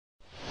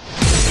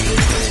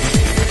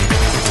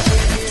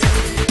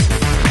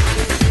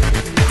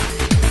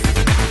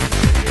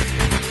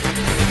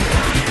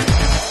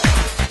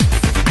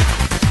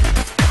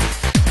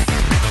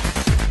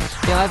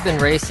I've been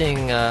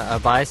racing a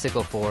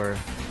bicycle for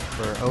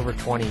over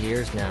 20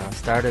 years now.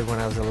 Started when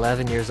I was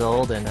 11 years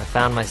old, and I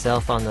found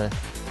myself on the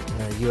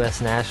U.S.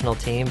 national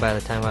team by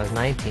the time I was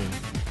 19.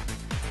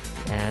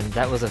 And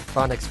that was a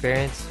fun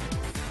experience,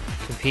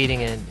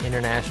 competing in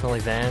international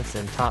events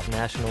and top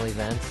national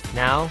events.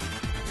 Now,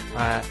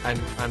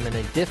 I'm in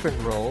a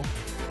different role,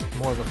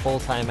 more of a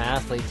full-time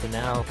athlete to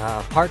now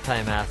a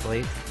part-time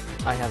athlete.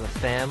 I have a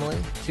family,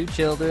 2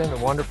 children, a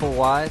wonderful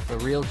wife, a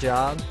real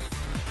job,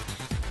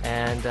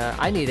 and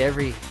I need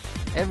every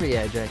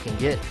edge I can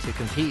get to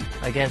compete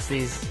against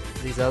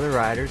these other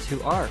riders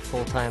who are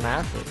full-time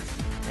athletes.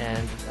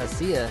 And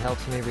ASEA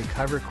helps me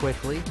recover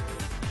quickly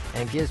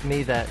and gives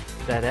me that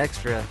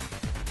extra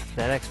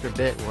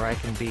bit where I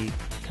can be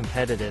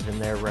competitive in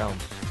their realm.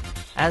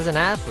 As an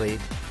athlete,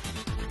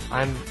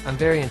 I'm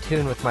very in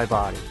tune with my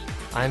body.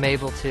 I'm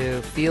able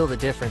to feel the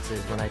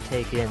differences when I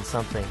take in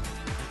something,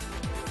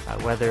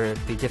 whether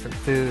it be different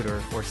food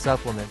or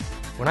supplements.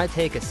 When I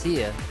take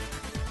ASEA,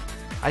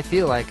 I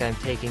feel like I'm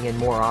taking in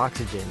more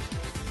oxygen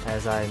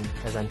as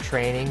I'm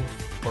training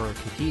or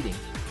competing.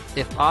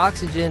 If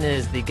oxygen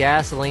is the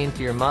gasoline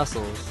for your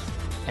muscles,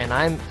 and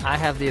I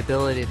have the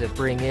ability to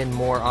bring in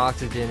more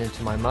oxygen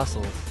into my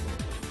muscles,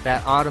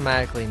 that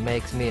automatically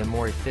makes me a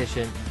more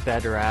efficient,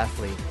 better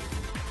athlete.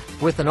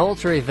 With an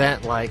ultra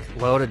event like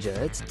Lotoja,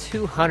 it's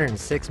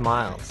 206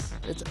 miles.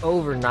 It's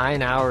over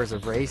 9 hours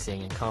of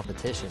racing and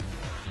competition.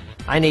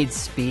 I need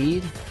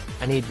speed,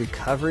 I need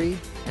recovery,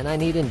 and I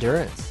need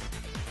endurance.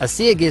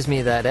 ASEA gives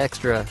me that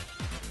extra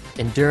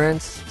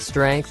endurance,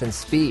 strength, and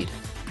speed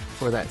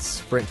for that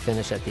sprint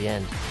finish at the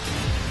end.